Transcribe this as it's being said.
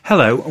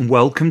Hello and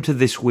welcome to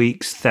this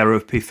week's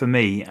Therapy for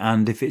Me.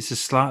 And if it's a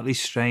slightly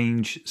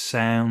strange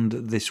sound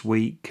this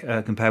week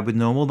compared with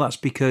normal, that's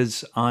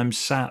because I'm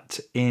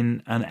sat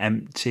in an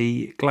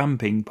empty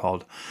glamping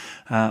pod.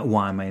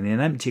 Why am I in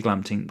an empty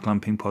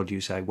glamping pod, you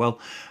say? Well,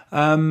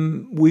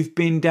 we've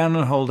been down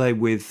on a holiday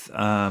with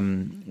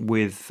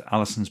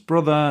Alison's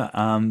brother,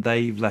 and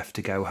they've left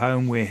to go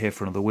home. We're here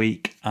for another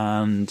week,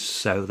 and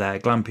so their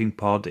glamping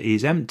pod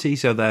is empty.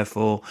 So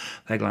therefore,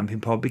 their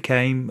glamping pod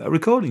became a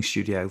recording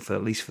studio for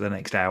at least for the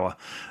next hour.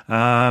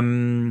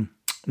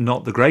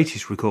 Not the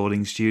greatest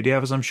recording studio,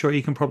 as I'm sure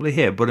you can probably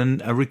hear, but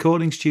a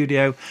recording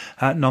studio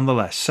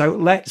nonetheless. So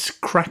let's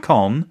crack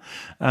on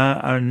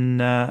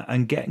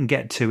and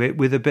get to it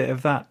with a bit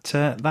of that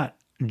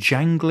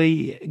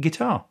jangly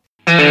guitar.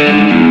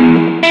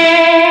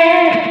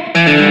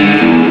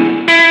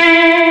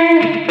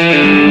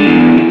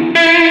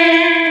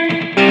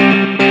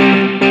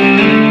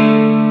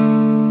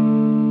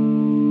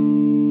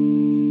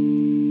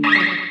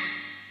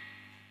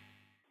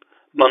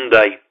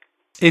 Monday.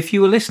 If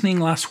you were listening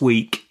last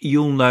week,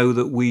 you'll know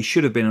that we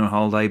should have been on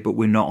holiday, but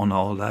we're not on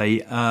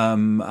holiday,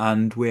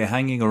 and we're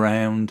hanging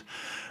around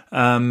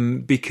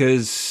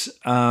because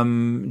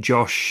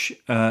Josh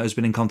has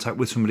been in contact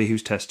with somebody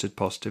who's tested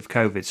positive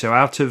COVID. So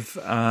out of,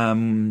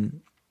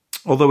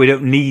 although we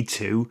don't need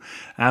to,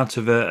 out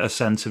of a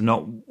sense of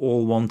not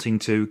all wanting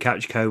to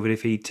catch COVID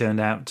if he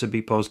turned out to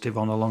be positive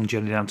on a long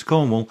journey down to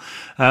Cornwall,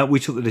 we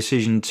took the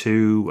decision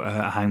to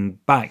hang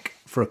back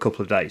for a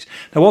couple of days.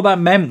 Now, what that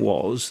meant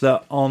was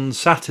that on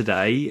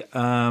Saturday,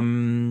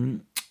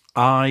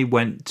 I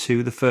went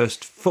to the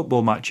first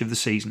football match of the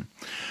season,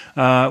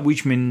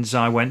 which means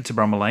I went to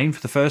Bramall Lane for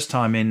the first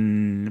time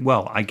in,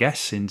 well, I guess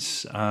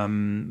since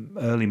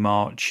early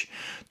March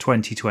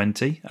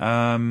 2020,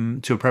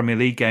 to a Premier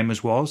League game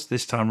as was.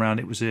 This time round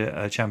it was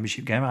a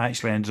Championship game. I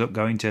actually ended up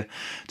going to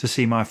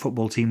see my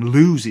football team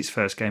lose its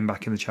first game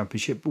back in the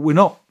Championship, but we're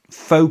not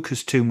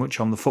focused too much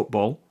on the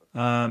football,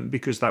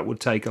 because that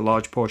would take a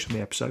large portion of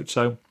the episode.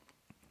 So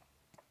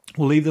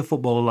we'll leave the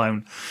football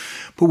alone.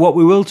 But what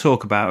we will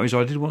talk about is,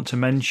 I did want to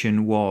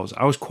mention, was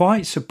I was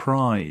quite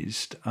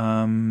surprised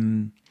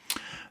that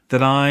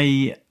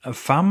I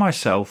found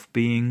myself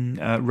being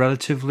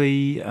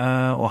relatively,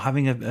 or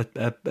having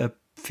a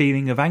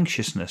feeling of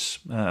anxiousness,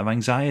 of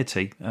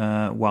anxiety,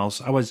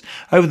 whilst I was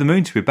over the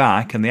moon to be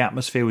back, and the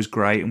atmosphere was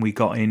great, and we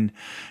got in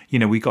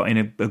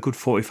a good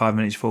 45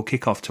 minutes before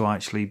kickoff to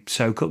actually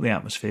soak up the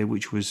atmosphere,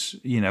 which was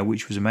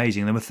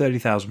amazing. There were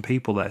 30,000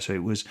 people there, so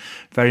it was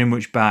very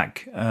much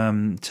back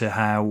to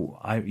how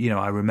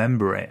I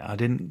remember it. I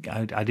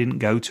didn't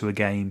go to a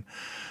game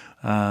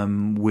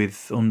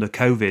with under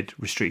COVID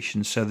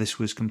restrictions, so this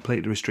was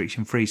completely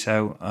restriction free.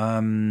 So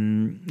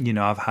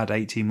I've had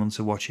 18 months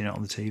of watching it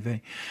on the TV,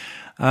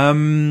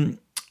 and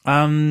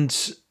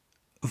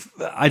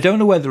I don't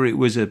know whether it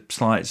was a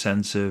slight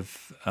sense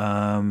of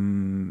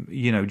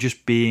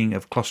just being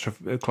of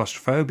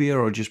claustrophobia,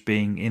 or just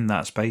being in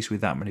that space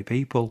with that many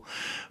people,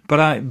 but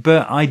I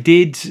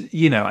did,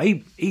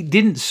 it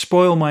didn't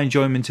spoil my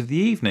enjoyment of the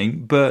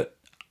evening, but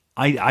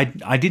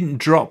I didn't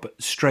drop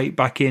straight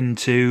back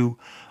into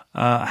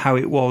how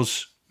it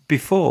was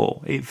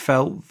before. It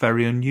felt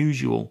very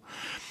unusual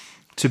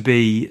to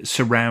be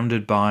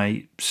surrounded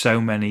by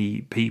so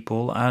many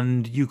people,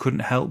 and you couldn't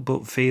help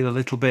but feel a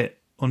little bit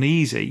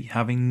uneasy,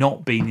 having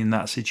not been in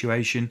that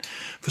situation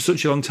for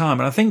such a long time.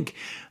 And I think,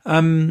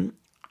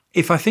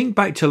 if I think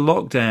back to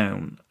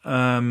lockdown,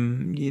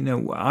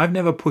 I've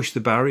never pushed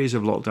the barriers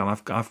of lockdown.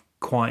 I've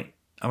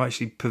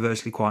actually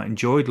perversely quite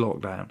enjoyed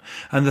lockdown,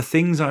 and the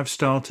things I've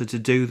started to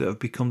do that have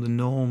become the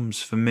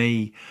norms for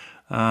me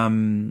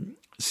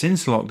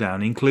since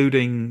lockdown,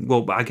 including,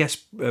 well, I guess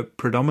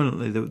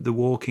predominantly the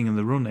walking and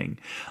the running.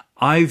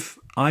 I've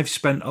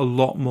spent a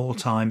lot more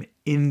time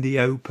in the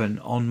open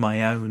on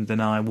my own than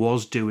I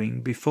was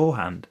doing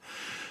beforehand.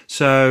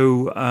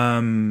 So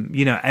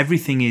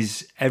everything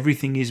is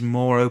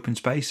more open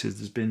spaces.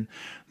 There's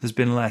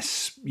been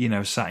less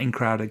sat in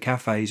crowded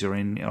cafes or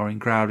in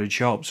crowded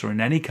shops or in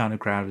any kind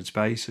of crowded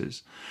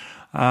spaces,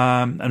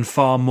 and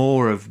far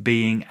more of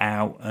being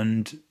out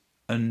and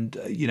in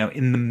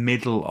the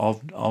middle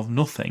of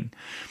nothing.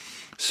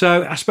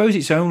 So I suppose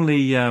it's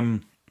only to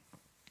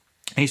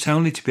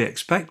be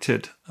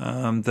expected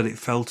that it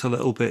felt a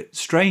little bit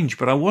strange,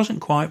 but I wasn't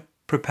quite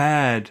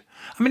prepared.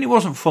 I mean, it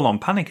wasn't full on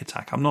panic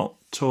attack. I'm not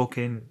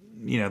talking,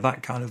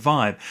 that kind of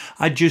vibe.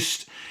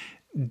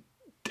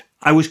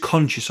 I was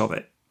conscious of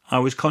it. I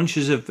was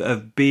conscious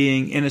of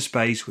being in a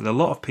space with a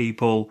lot of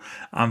people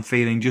and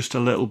feeling just a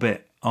little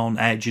bit on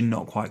edge and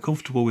not quite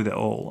comfortable with it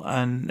all.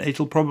 And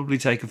it'll probably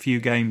take a few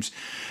games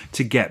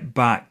to get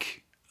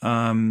back,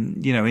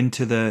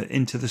 into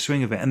the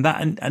swing of it. And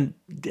I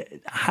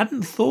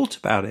hadn't thought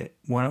about it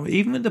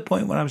even at the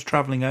point when I was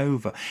travelling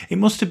over. It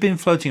must have been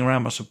floating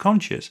around my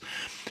subconscious,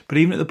 but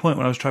even at the point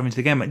when I was travelling to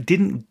the game, it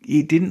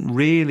didn't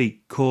really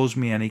cause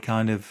me any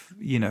kind of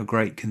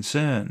great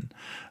concern,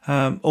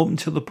 up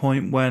until the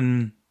point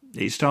when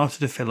it started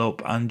to fill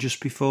up, and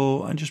just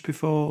before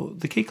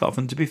the kickoff.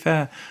 And to be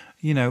fair,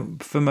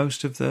 for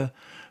most of the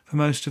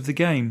of the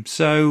game.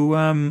 So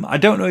I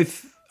don't know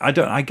if I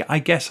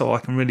guess all I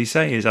can really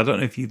say is I don't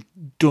know if you've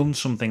done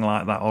something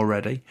like that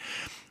already.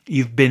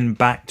 You've been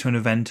back to an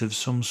event of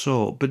some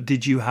sort, but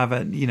did you have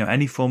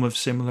any form of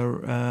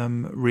similar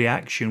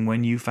reaction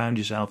when you found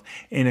yourself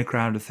in a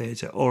crowded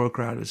theatre or a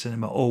crowded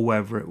cinema or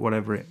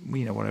whatever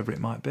it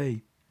might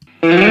be?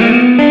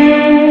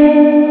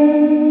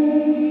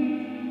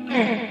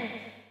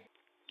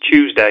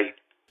 Tuesday.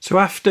 So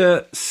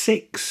after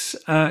 6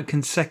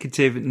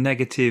 consecutive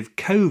negative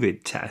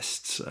COVID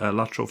tests,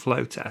 lateral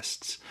flow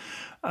tests,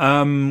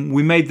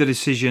 we made the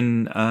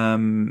decision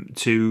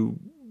to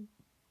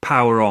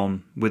power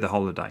on with a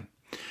holiday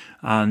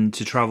and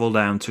to travel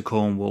down to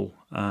Cornwall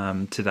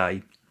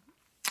today.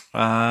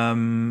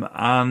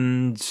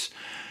 And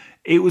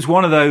it was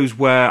one of those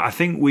where I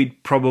think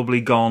we'd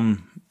probably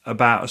gone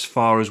about as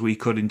far as we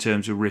could in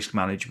terms of risk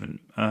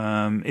management.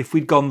 If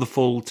we'd gone the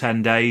full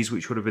 10 days,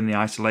 which would have been the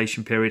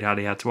isolation period, had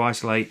he had to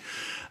isolate,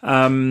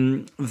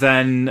 then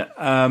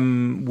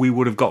we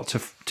would have got to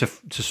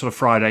sort of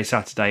Friday,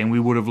 Saturday, and we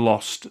would have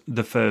lost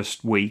the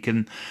first week.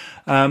 And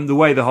the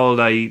way the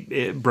holiday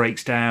it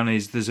breaks down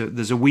is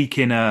there's a week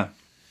in a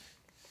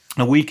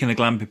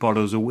glamping pod.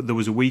 There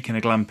was a week in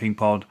a glamping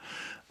pod.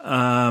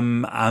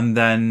 And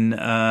then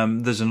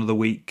there's another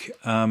week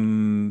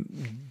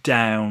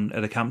down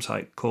at a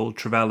campsite called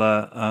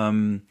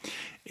Trevella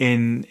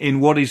in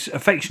what is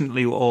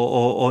affectionately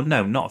or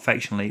no, not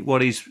affectionately,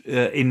 what is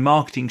in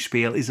marketing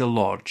spiel is a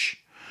lodge.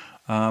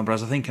 But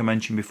as I think I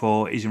mentioned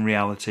before, is in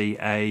reality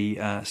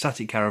a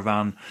static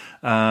caravan,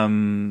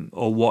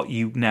 or what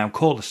you now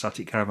call a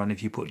static caravan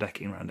if you put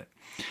decking around it.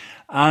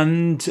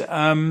 And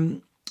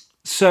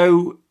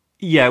so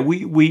yeah,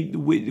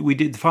 we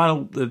did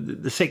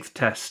the sixth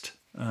test,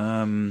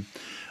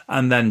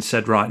 and then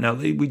said, right, now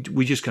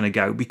we're just going to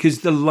go,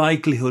 because the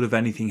likelihood of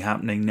anything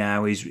happening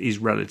now is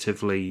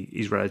relatively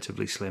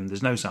slim.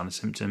 There's no sign of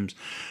symptoms.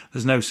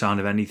 There's no sign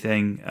of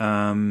anything.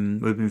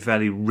 We've been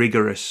fairly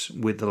rigorous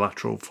with the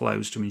lateral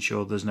flows to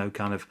ensure there's no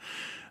kind of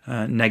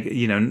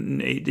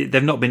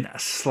they've not been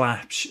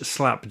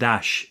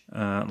slapdash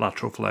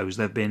lateral flows.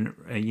 They've been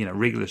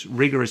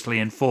rigorously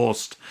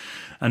enforced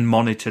and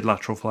monitored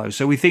lateral flows.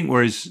 So we think,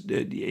 whereas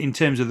in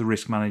terms of the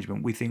risk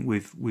management, we think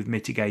we've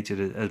mitigated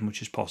it as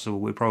much as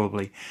possible. We're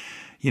probably,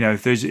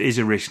 if there is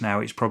a risk now,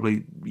 it's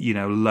probably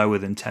lower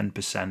than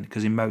 10%,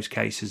 because in most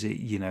cases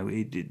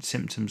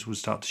symptoms would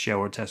start to show,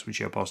 or a test would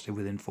show positive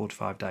within 4 to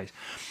 5 days.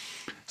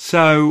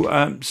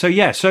 So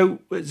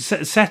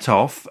set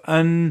off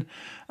and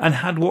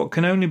had what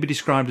can only be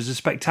described as a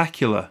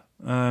spectacular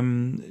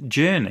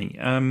journey.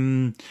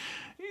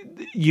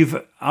 You've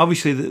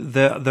obviously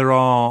there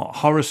are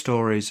horror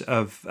stories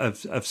of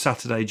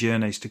Saturday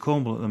journeys to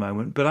Cornwall at the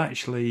moment, but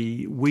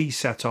actually we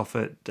set off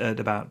at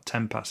about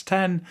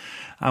 10:10,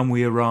 and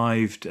we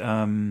arrived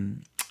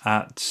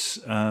at this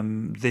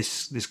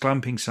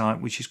glamping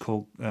site, which is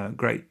called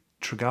Great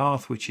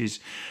Tregarth, which is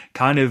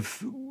kind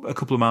of a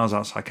couple of miles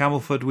outside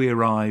Camelford. We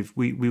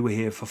were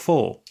here for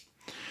 4.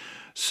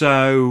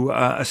 So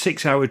a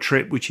 6-hour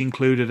trip, which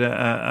included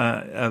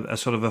a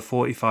sort of a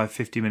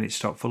 45-50 minute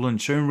stop for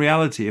lunch. So in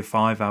reality, a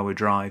 5-hour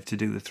drive to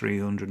do the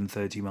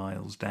 330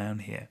 miles down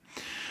here.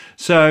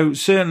 So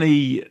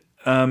certainly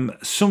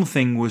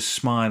something was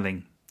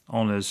smiling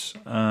on us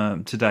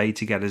today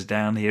to get us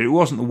down here. It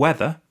wasn't the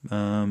weather,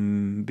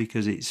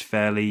 because it's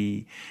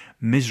fairly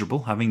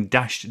miserable. Having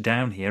dashed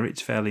down here,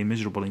 it's fairly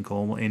miserable in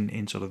Cornwall,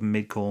 in sort of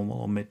mid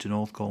Cornwall or mid to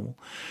north Cornwall.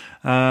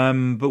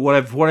 But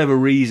whatever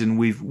reason,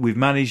 we've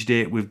managed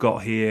it. We've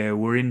got here.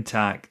 We're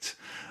intact,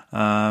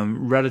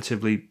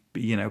 relatively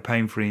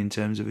pain-free in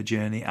terms of a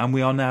journey, and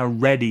we are now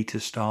ready to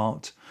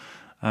start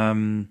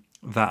that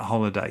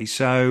holiday.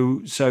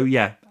 So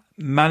yeah,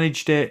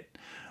 managed it.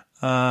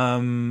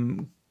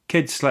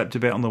 Kids slept a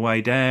bit on the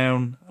way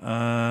down.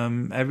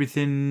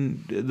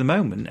 Everything at the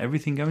moment,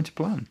 everything going to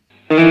plan.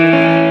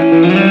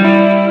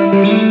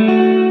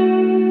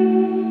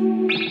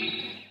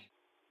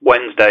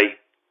 Wednesday.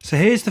 So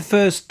here's the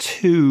first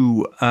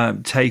 2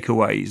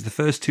 takeaways, the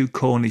first 2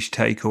 Cornish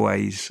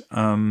takeaways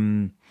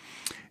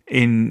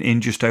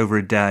in just over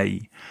a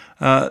day.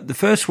 The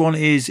first one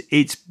is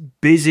it's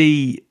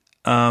busy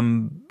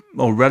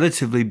or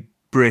relatively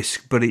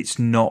brisk, but it's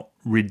not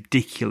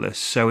ridiculous.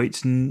 So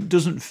it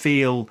doesn't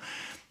feel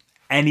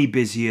any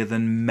busier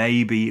than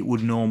maybe it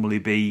would normally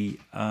be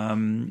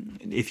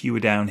if you were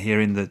down here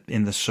in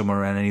the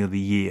summer and any other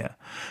year.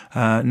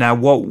 Now,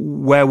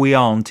 where we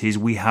aren't is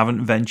we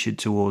haven't ventured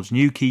towards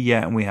Newquay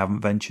yet, and we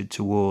haven't ventured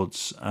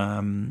towards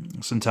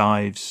St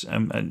Ives. I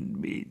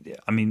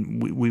mean,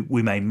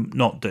 we may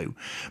not do,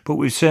 but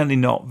we've certainly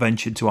not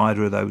ventured to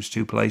either of those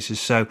 2 places.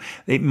 So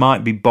it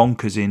might be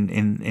bonkers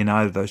in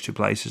either of those 2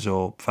 places,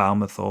 or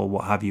Falmouth or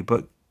what have you,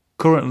 but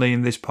currently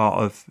in this part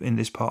of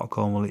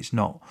Cornwall, it's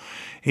not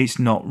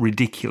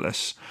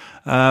ridiculous.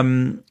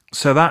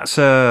 So that's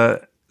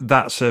a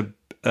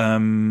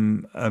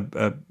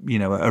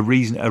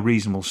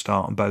reasonable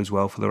start, and bodes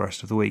well for the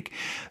rest of the week.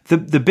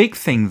 The big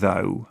thing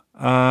though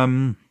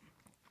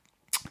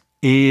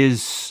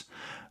is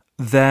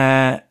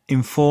their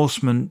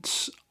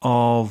enforcement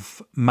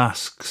of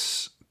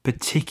masks,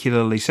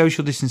 particularly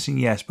social distancing,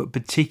 yes, but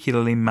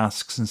particularly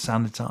masks and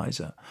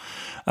sanitizer.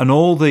 And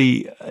all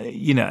the,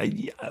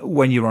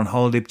 when you're on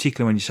holiday,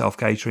 particularly when you're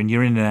self-catering,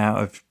 you're in and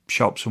out of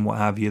shops and what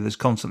have you, there's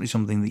constantly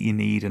something that you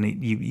need,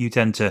 and you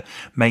tend to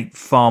make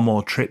far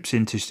more trips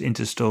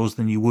into stores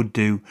than you would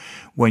do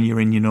when you're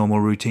in your normal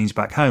routines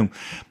back home.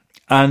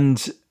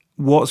 And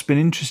what's been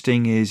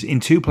interesting is in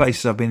two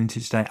places I've been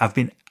into today,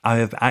 I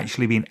have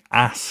actually been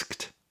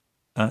asked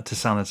to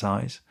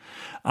sanitize,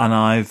 and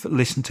I've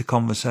listened to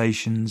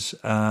conversations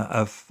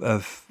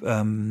of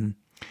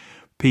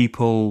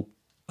people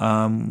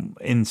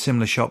in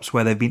similar shops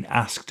where they've been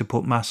asked to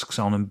put masks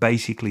on and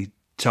basically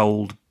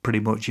told pretty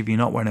much, if you're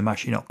not wearing a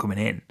mask, you're not coming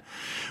in,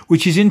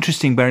 which is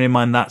interesting, bearing in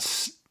mind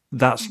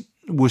that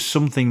was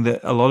something that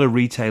a lot of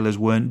retailers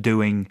weren't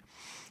doing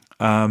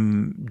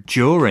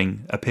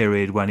during a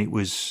period when it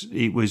was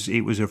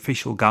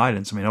official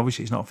guidance. I mean,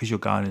 obviously it's not official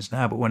guidance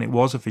now, but when it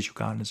was official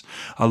guidance,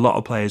 a lot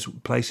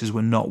of places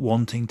were not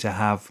wanting to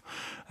have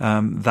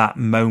that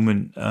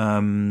moment,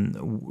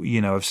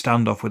 of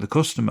standoff with the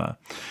customer.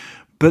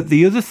 But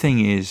the other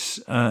thing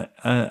is,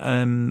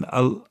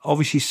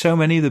 obviously, so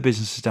many of the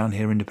businesses down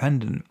here are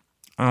independent,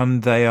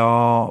 and they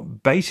are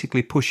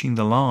basically pushing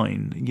the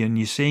line, and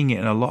you're seeing it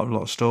in a lot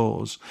of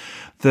stores,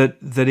 that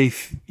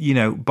if,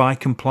 by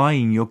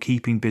complying, you're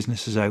keeping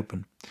businesses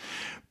open.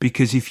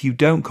 Because if you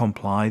don't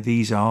comply,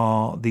 these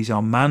are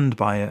manned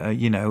by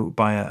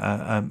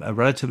a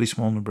relatively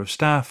small number of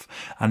staff,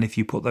 and if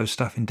you put those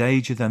staff in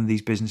danger, then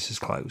these businesses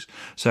close.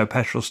 So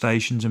petrol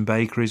stations and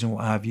bakeries and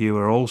what have you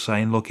are all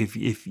saying, look, if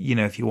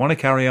you want to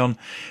carry on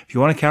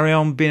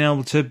being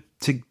able to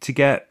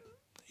get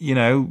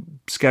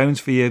scones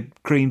for your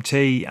cream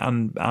tea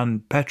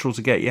and petrol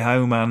to get you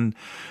home and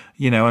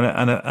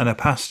a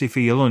pasty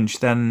for your lunch,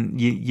 then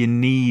you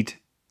need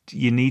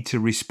to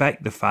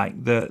respect the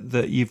fact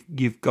that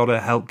you've got to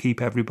help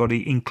keep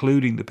everybody,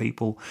 including the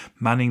people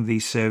manning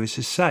these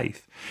services,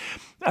 safe.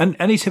 And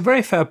it's a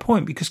very fair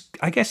point, because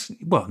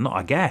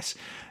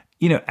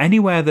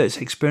anywhere that's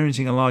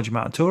experiencing a large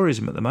amount of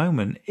tourism at the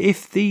moment,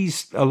 if a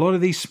lot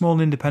of these small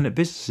independent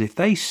businesses, if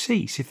they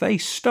cease, if they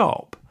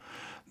stop,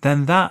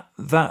 then that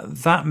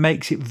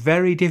makes it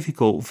very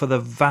difficult for the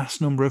vast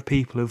number of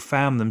people who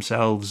found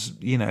themselves,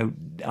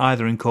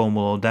 either in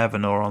Cornwall or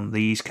Devon or on the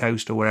East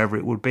Coast or wherever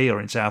it would be, or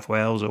in South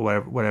Wales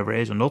or wherever it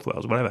is, or North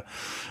Wales, whatever,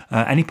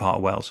 any part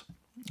of Wales,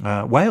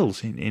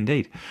 Wales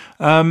indeed,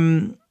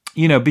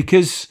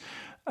 because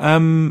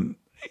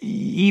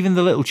even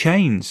the little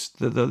chains,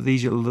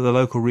 the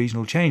local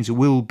regional chains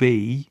will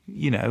be,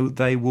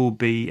 they will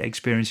be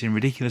experiencing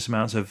ridiculous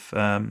amounts of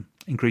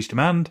increased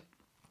demand.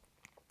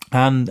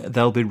 And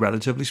they'll be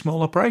relatively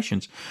small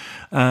operations,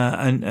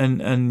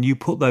 and you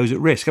put those at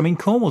risk. I mean,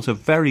 Cornwall's a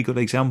very good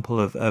example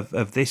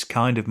of this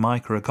kind of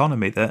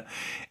microeconomy. That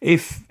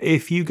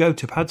if you go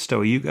to Padstow,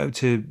 or you go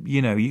to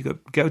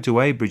go to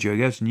Weybridge, or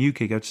you go to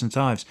Newquay, go to St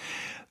Ives,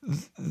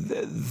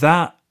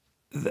 that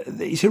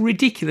it's a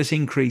ridiculous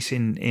increase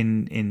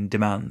in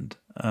demand.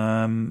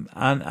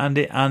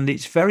 And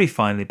it's very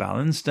finely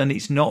balanced, and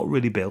it's not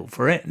really built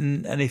for it.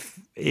 And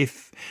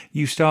if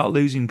you start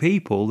losing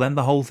people, then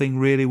the whole thing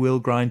really will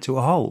grind to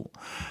a halt.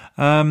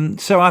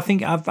 So I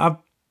think I've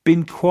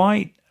been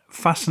quite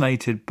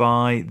fascinated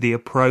by the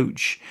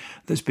approach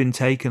that's been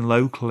taken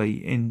locally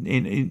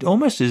in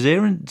almost a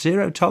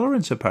zero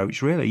tolerance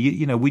approach.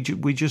 Really,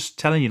 we're just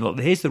telling you, look,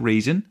 here's the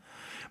reason.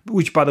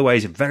 Which, by the way,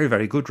 is a very,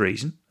 very good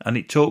reason, and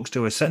it talks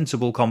to a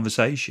sensible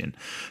conversation.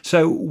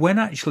 So when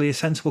actually a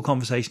sensible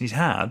conversation is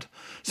had,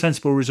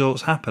 sensible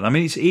results happen. I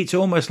mean, it's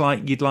almost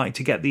like you'd like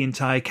to get the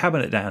entire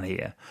cabinet down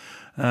here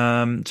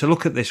to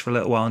look at this for a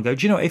little while and go,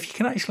 do you know, if you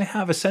can actually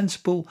have a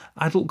sensible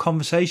adult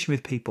conversation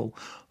with people,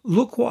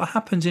 look what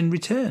happens in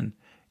return.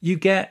 You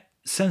get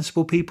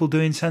sensible people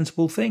doing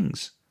sensible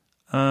things.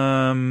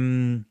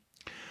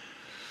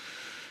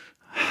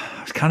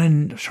 I was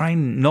kind of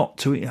trying not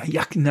to. I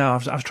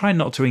was trying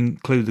not to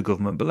include the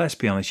government, but let's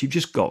be honest, you've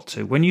just got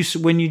to. When you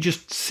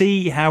just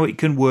see how it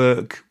can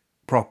work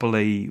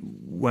properly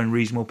when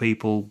reasonable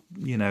people,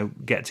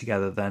 get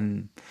together,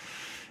 then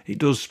it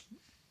does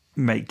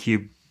make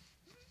you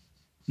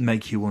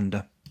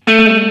wonder.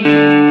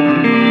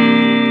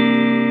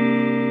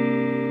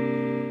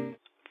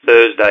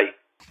 Thursday.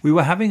 We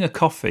were having a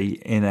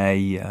coffee in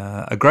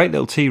a great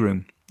little tea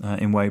room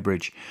in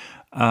Weybridge.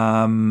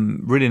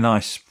 Really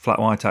nice flat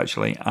white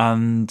actually,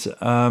 and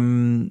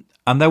their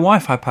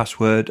Wi-Fi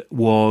password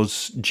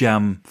was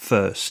jam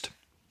first,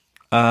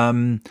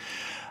 and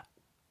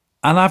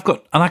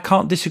I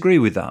can't disagree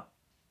with that,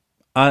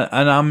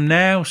 and I'm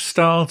now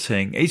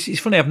starting. It's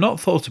funny, I've not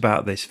thought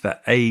about this for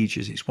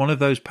ages. It's one of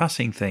those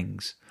passing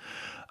things,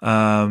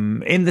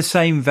 in the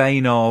same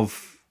vein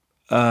of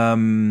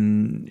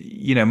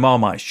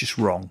Marmite's just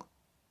wrong.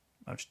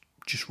 That's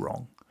just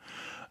wrong.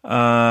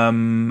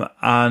 And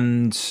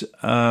I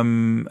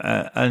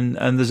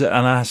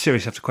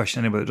seriously have to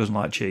question anybody that doesn't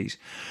like cheese.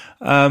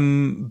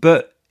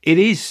 But it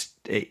is,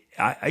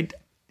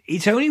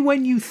 it's only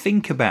when you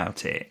think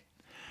about it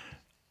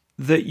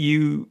that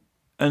you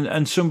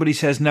and somebody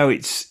says no,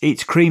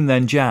 it's cream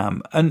then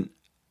jam, and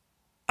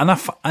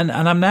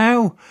I'm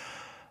now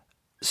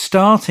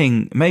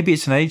starting. Maybe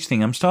it's an age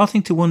thing. I'm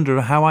starting to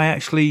wonder how I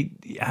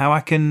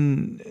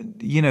can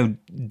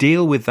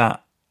deal with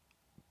that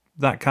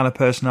kind of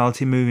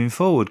personality moving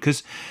forward,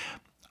 because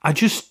I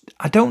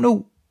don't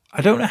know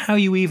how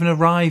you even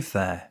arrive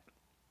there.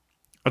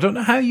 I don't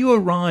know how you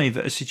arrive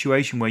at a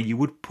situation where you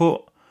would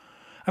put.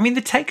 I mean,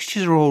 the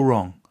textures are all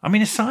wrong. I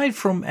mean, aside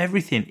from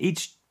everything,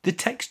 it's the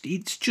text.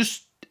 It's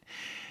just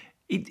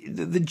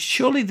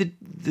surely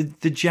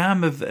the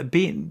jam of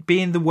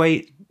being the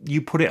way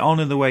you put it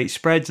on and the way it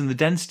spreads and the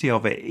density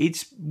of it.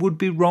 It would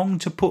be wrong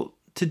to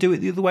do it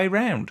the other way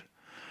around.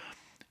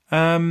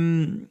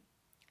 I'd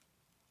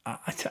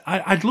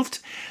love to.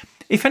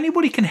 If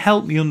anybody can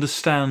help me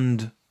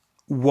understand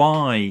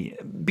why,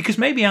 because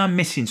maybe I'm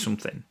missing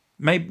something.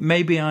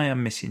 Maybe I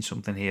am missing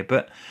something here,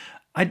 but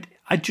I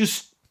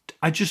just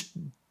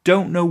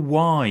don't know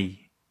why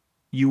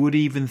you would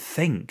even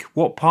think,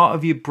 what part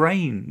of your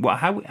brain,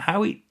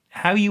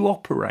 how you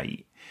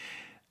operate,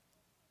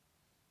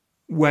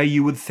 where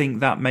you would think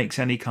that makes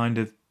any kind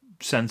of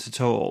sense at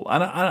all.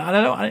 And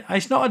I don't.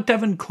 It's not a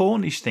Devon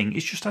Cornish thing.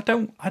 It's just I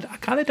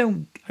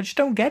just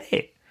don't get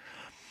it.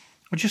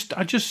 I just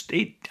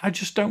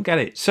don't get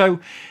it.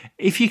 So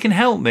if you can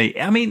help me,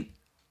 I mean,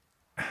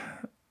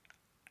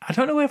 I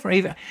don't know whether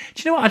either.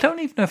 Do you know what? I don't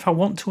even know if I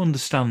want to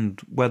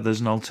understand whether there's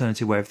an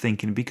alternative way of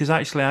thinking, because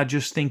actually I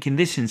just think in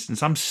this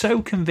instance, I'm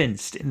so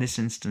convinced in this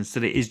instance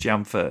that it is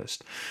jam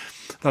first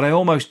that I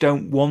almost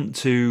don't want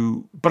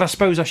to, but I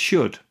suppose I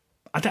should.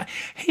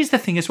 Here's the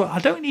thing as well. I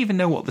don't even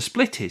know what the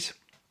split is.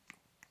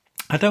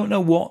 I don't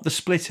know what the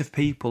split of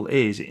people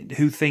is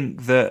who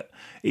think that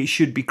it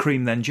should be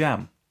cream then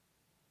jam.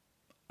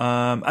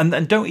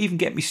 And don't even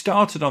get me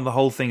started on the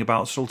whole thing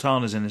about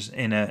sultanas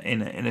in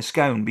a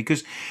scone,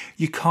 because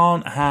you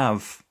can't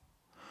have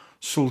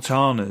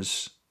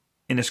sultanas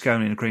in a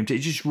scone in a cream tea.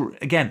 It's just,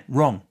 again,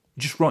 wrong.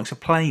 Just wrong. It's a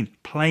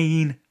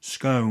plain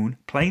scone.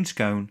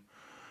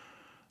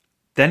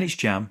 Then it's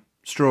jam,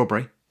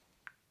 strawberry.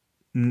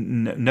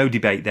 No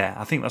debate there.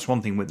 I think that's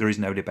one thing there is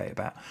no debate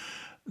about.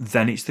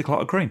 Then it's the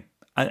clotted cream,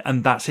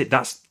 and that's it.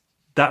 That's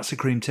a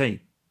cream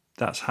tea.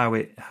 That's how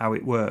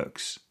it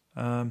works.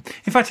 In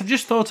fact, I've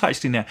just thought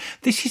actually now,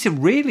 this is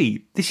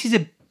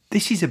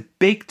a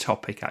big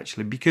topic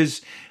actually,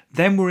 because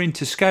then we're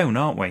into scone,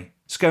 aren't we?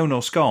 Scone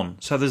or scone.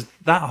 So there's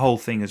that whole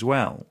thing as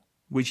well,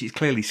 which is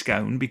clearly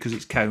scone because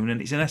it's cone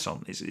and it's an S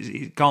on.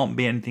 It can't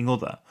be anything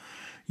other.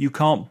 You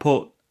can't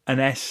put an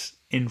S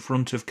in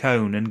front of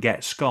cone and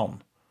get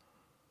scone.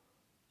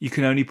 You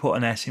can only put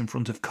an S in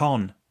front of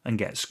con and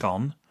get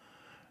scone.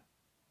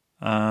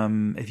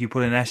 If you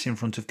put an S in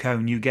front of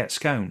cone, you get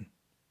scone.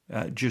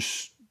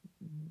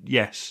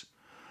 Yes.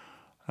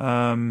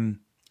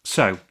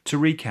 So, to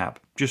recap,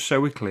 just so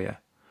we're clear,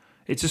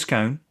 it's a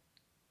scone.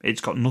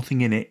 It's got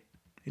nothing in it.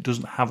 It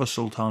doesn't have a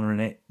sultana in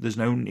it. There's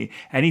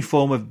any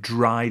form of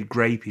dried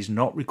grape is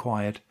not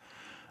required.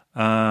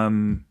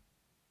 And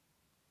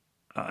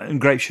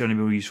grapes should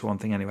only be used for one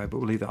thing anyway, but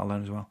we'll leave that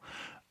alone as well.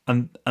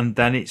 And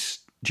then it's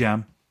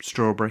jam,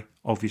 strawberry,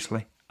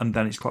 obviously, and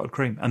then it's clotted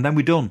cream. And then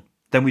we're done.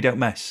 Then we don't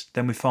mess.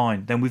 Then we're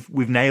fine. Then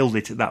we've nailed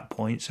it at that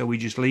point. So we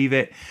just leave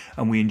it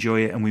and we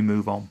enjoy it and we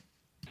move on.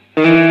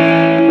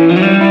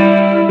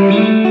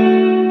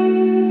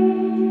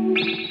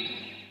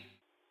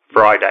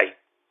 Friday.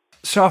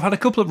 So I've had a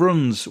couple of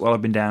runs while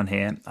I've been down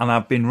here, and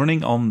I've been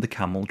running on the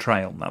Camel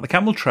Trail. Now the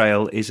Camel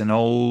Trail is an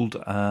old.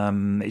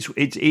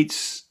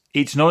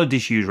 It's not a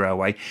disused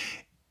railway.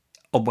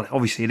 Well,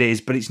 obviously it is,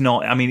 but it's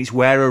not. I mean, it's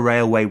where a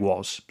railway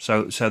was.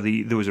 So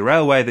there was a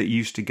railway that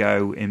used to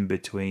go in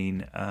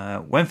between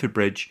Wentford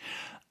Bridge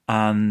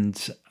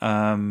and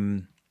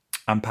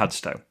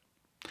Padstow,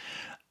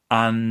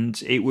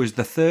 and it was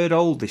the third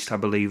oldest, I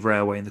believe,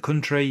 railway in the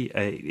country.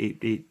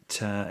 It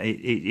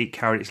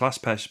carried its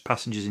last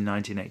passengers in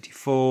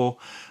 1984.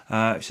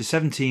 It's a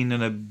 17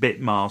 and a bit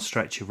mile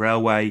stretch of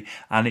railway,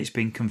 and it's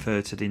been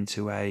converted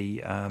into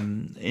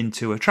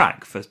a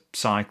track for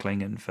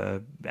cycling and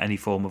for any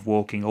form of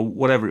walking or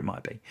whatever it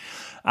might be.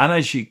 And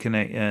as you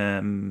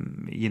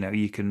can,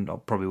 you can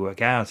probably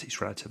work out,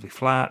 it's relatively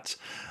flat,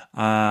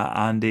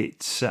 and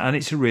it's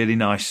a really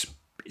nice.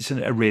 It's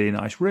a really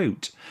nice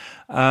route.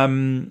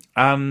 My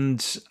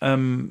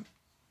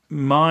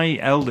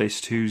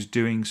eldest, who's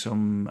doing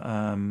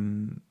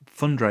some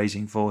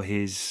fundraising for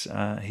his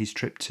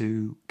trip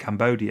to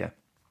Cambodia,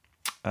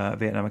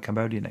 Vietnam and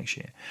Cambodia next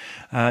year,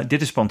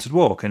 did a sponsored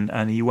walk,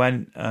 and he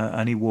went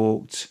and he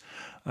walked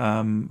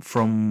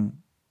from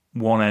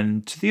one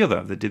end to the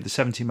other. They did the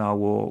 70-mile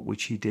walk,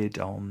 which he did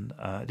on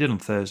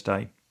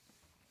Thursday,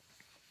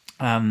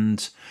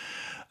 and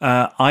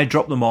I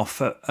dropped them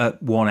off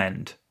at one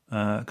end.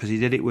 Because he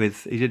did it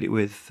with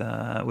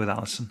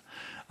Alison,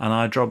 and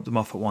I dropped them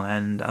off at one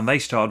end, and they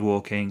started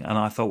walking, and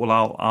I thought,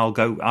 well, I'll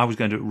go. I was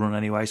going to run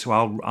anyway, so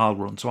I'll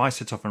run. So I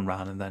set off and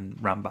ran, and then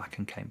ran back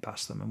and came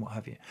past them and what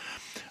have you.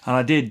 And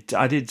I did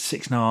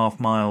 6.5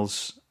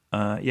 miles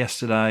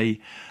yesterday,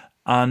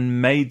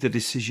 and made the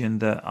decision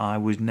that I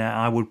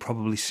would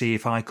probably see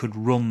if I could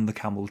run the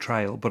Camel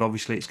Trail, but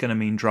obviously it's going to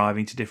mean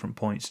driving to different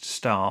points to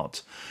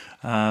start,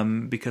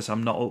 because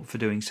I'm not up for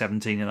doing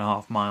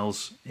 17.5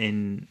 miles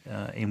in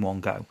one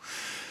go.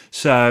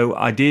 So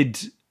I did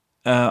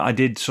sort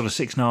of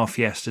 6.5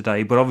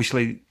 yesterday, but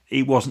obviously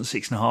it wasn't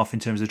 6.5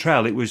 in terms of the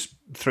trail. It was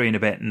 3 and a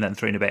bit and then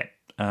 3 and a bit,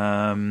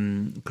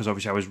 because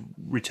obviously I was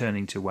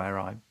returning to where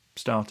I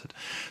started.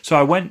 So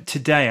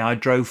I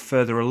drove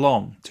further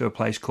along to a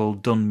place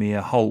called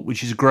Dunmere Holt,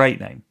 which is a great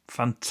name,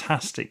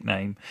 fantastic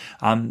name.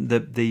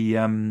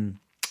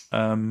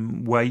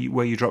 Where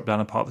you drop down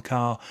and park the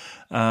car,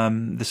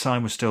 the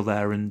sign was still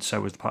there, and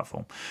so was the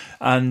platform.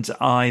 And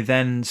I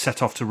then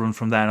set off to run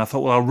from there, and I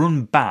thought, well, I'll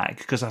run back,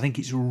 because I think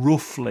it's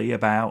roughly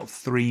about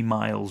 3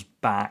 miles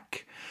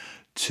back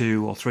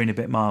to, or 3 and a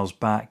bit miles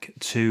back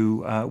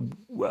to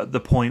the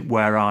point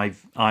where I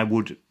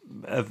would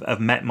have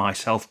met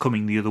myself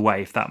coming the other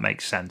way, if that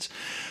makes sense.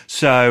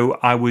 So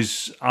I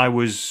was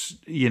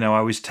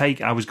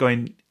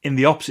going in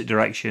the opposite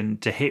direction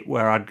to hit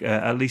where I'd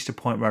at least a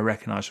point where I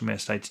recognised from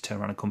yesterday to turn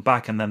around and come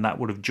back, and then that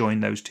would have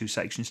joined those two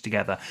sections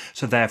together.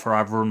 So therefore,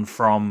 I've run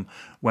from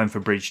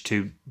Wentford Bridge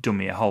to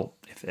Dunmere Holt,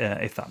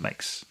 if that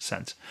makes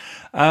sense.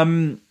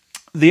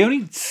 The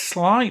only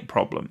slight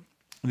problem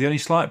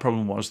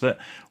was that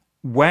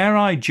where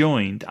I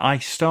joined, I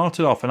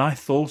started off and I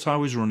thought I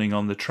was running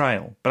on the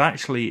trail, but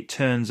actually it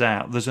turns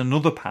out there's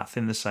another path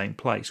in the same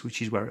place,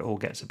 which is where it all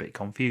gets a bit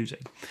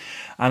confusing.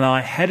 And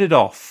I headed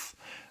off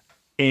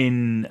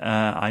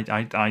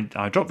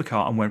I dropped the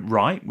car and went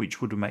right,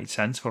 which would have made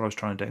sense for what I was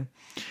trying to do.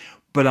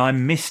 But I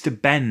missed a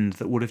bend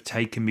that would have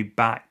taken me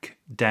back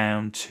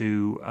down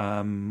to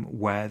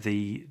where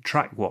the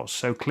track was.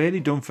 So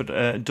clearly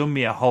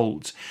Dunmere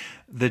Holt,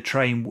 the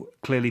train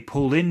clearly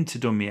pulled into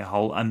Dunmere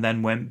Holt and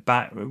then went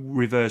back,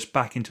 reversed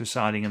back into a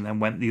siding, and then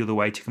went the other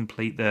way to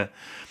complete the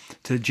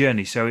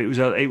journey. So it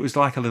was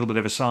like a little bit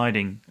of a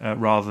siding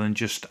rather than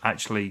just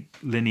actually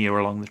linear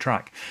along the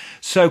track.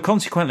 So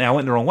consequently, I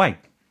went the wrong way.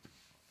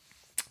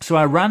 So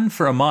I ran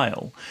for a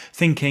mile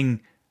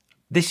thinking,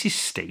 this is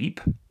steep.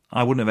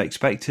 I wouldn't have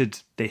expected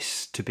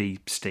this to be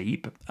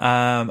steep.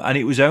 And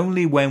it was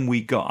only when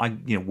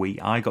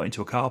I got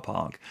into a car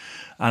park,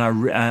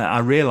 and I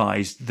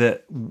realised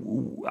that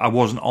I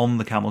wasn't on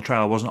the Camel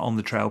Trail. I wasn't on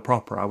the trail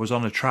proper. I was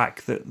on a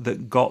track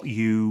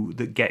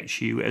that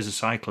gets you as a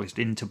cyclist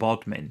into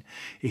Bodmin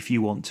if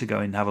you want to go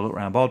and have a look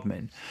around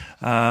Bodmin,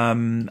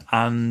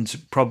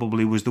 and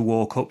probably was the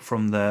walk up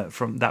from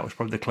that was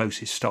probably the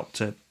closest stop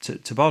to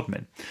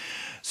Bodmin.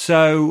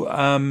 So,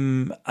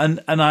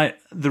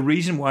 the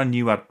reason why I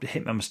knew I'd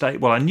hit my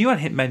mistake, well, I knew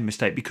I'd made a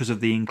mistake because of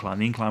the incline.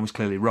 The incline was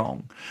clearly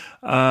wrong.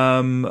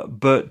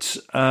 But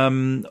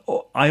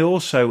I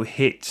also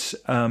hit,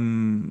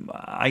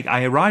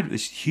 I arrived at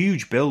this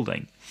huge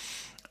building,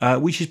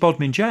 which is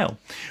Bodmin Jail,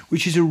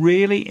 which is a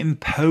really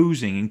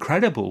imposing,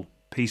 incredible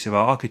piece of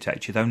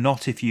architecture, though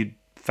not if you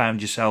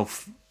found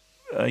yourself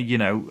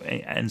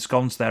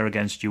ensconced there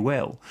against your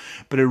will,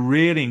 but a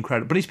really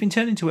incredible, but it's been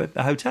turned into a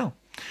hotel.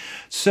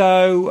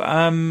 So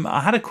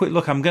I had a quick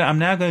look. I'm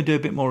now going to do a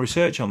bit more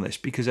research on this,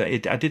 because I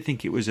did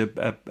think it was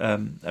a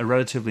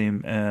relatively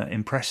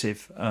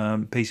impressive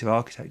piece of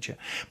architecture.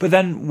 But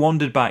then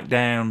wandered back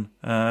down,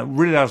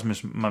 realised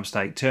my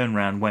mistake, turned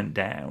around, went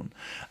down,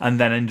 and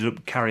then ended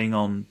up carrying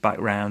on back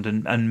round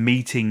and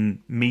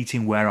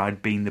meeting where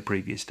I'd been the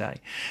previous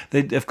day.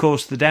 Of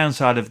course, the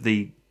downside of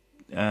the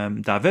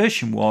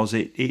diversion was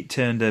it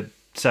turned a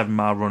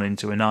 7-mile run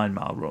into a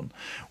 9-mile run,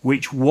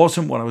 which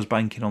wasn't what I was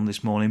banking on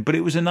this morning. But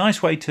it was a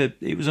nice way to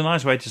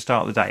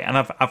start the day, and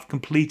I've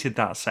completed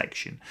that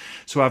section.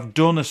 So I've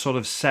done a sort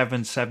of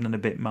 7 and a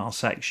bit mile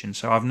section.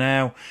 So I've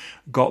now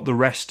got the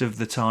rest of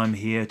the time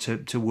here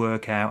to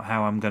work out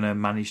how I'm going to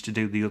manage to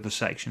do the other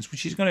sections,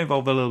 which is going to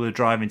involve a little bit of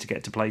driving to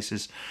get to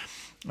places,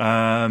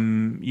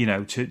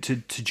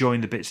 to join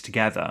the bits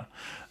together.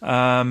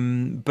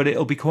 But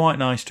it'll be quite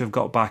nice to have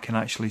got back and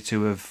actually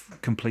to have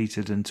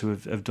completed and to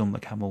have done the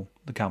Camel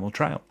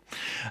Trail.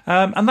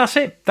 And that's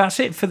it. That's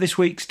it for this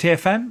week's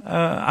TFM.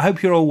 I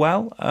hope you're all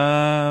well.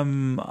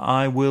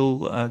 I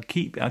will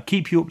keep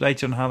you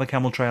updated on how the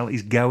Camel Trail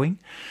is going,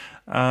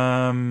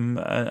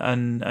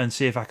 and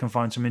see if I can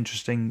find some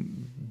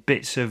interesting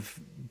bits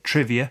of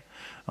trivia.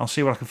 I'll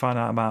see what I can find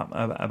out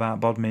about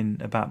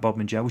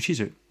Bodmin Jail, which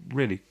is a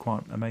really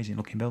quite amazing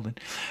looking building.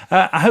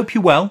 I hope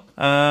you're well,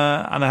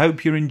 and I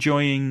hope you're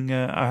enjoying.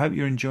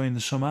 The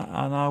summer,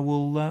 and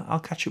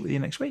I'll catch up with you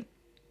next week.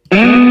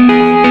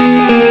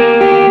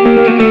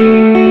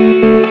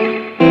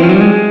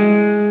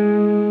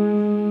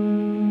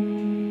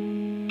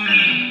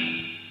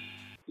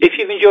 If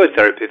you've enjoyed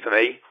Therapy for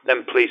Me,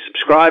 then please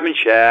subscribe and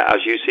share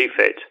as you see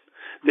fit.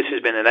 This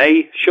has been an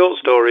A Short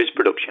Stories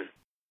production.